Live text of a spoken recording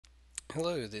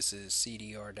Hello, this is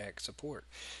CDR DAC Support.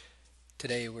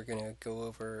 Today we're going to go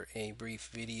over a brief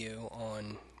video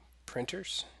on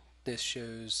printers. This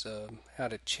shows how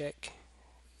to check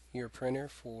your printer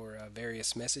for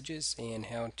various messages and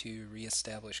how to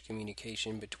reestablish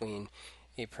communication between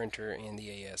a printer and the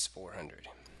AS400.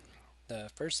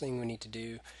 The first thing we need to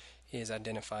do is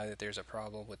identify that there's a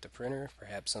problem with the printer,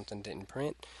 perhaps something didn't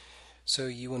print. So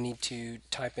you will need to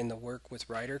type in the work with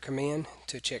writer command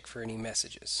to check for any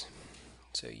messages.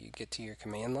 So you get to your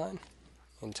command line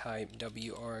and type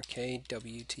WRKWTR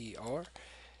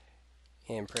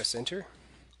and press enter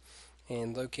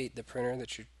and locate the printer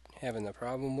that you're having the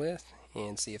problem with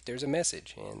and see if there's a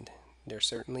message, and there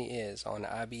certainly is on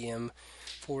IBM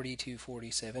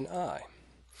 4247i.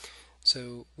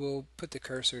 So we'll put the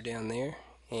cursor down there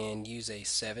and use a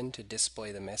 7 to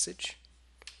display the message.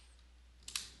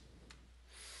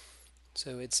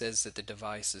 So it says that the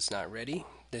device is not ready.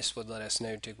 This would let us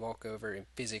know to walk over and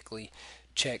physically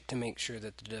check to make sure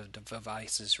that the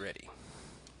device is ready.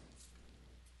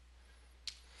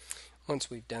 Once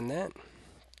we've done that,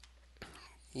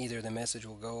 either the message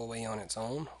will go away on its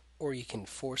own, or you can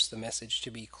force the message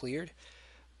to be cleared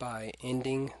by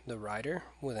ending the writer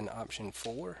with an option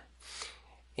 4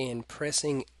 and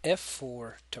pressing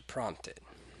F4 to prompt it,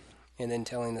 and then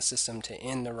telling the system to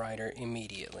end the writer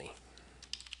immediately.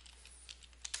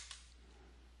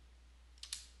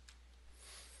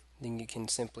 Then you can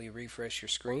simply refresh your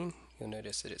screen. You'll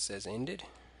notice that it says ended,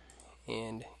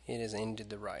 and it has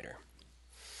ended the writer.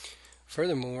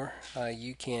 Furthermore,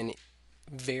 you can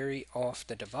vary off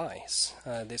the device.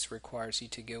 This requires you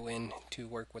to go in to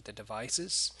work with the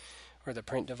devices, or the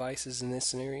print devices in this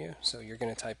scenario. So you're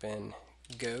going to type in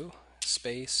go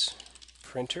space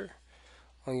printer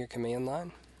on your command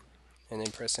line, and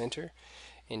then press enter,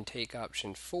 and take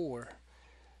option 4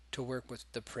 to work with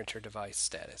the printer device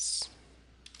status.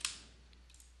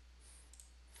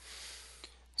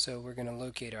 So we're going to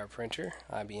locate our printer,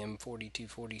 IBM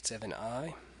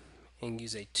 4247i, and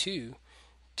use a 2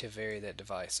 to vary that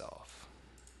device off.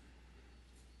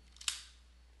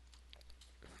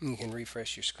 You can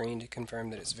refresh your screen to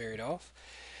confirm that it's varied off.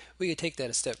 We could take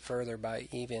that a step further by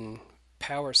even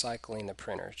power cycling the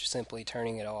printer, simply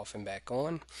turning it off and back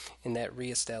on, and that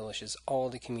reestablishes all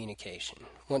the communication.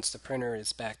 Once the printer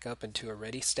is back up into a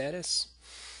ready status,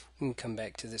 you can come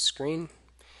back to this screen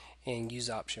and use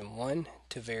option 1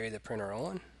 to vary the printer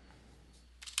on,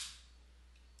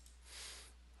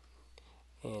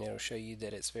 and it'll show you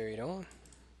that it's varied on.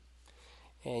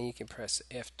 And you can press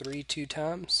F3 2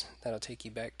 times. That'll take you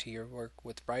back to your work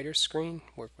with writers screen,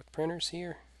 work with printers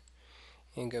here,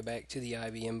 and go back to the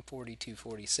IBM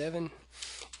 4247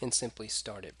 and simply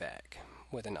start it back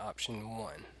with an option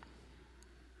 1.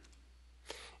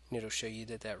 And it'll show you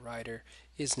that that writer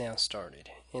is now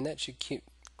started, and that should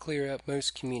clear up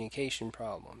most communication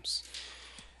problems.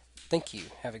 Thank you.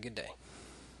 Have a good day.